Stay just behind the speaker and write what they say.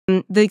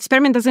the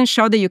experiment doesn't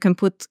show that you can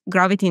put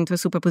gravity into a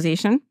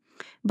superposition,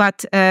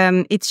 but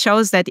it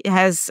shows that it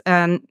has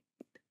a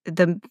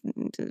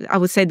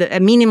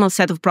minimal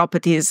set of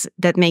properties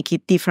that make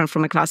it different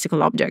from a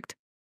classical object.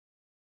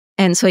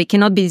 And so it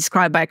cannot be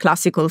described by a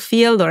classical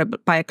field or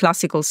by a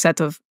classical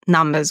set of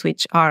numbers,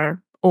 which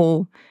are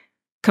all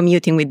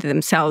commuting with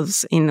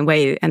themselves in a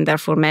way and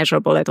therefore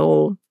measurable at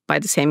all by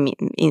the same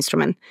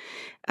instrument.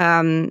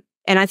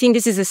 And I think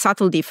this is a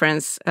subtle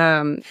difference.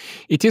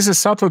 It is a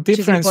subtle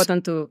difference. Which is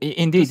important to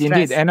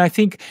Indeed. And I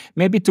think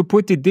maybe to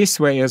put it this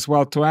way as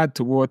well, to add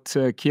to what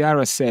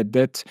Chiara said,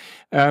 that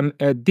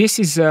this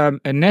is a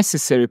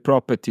necessary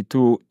property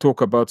to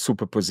talk about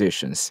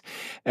superpositions.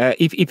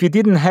 If you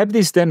didn't have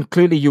this, then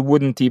clearly you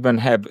wouldn't even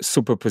have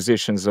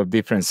superpositions of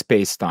different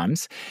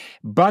spacetimes.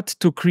 But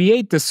to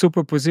create the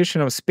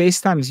superposition of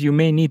spacetimes, you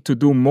may need to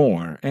do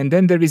more. And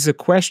then there is a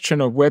question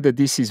of whether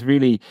this is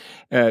really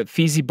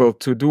feasible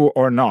to do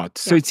or not.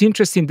 So it's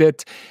interesting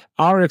that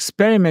our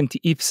experiment,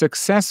 if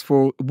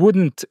successful,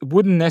 wouldn't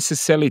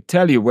necessarily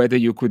tell you whether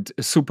you could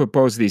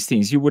superpose these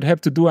things. You would have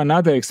to do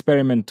another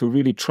experiment to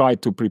really try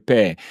to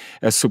prepare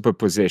a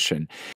superposition.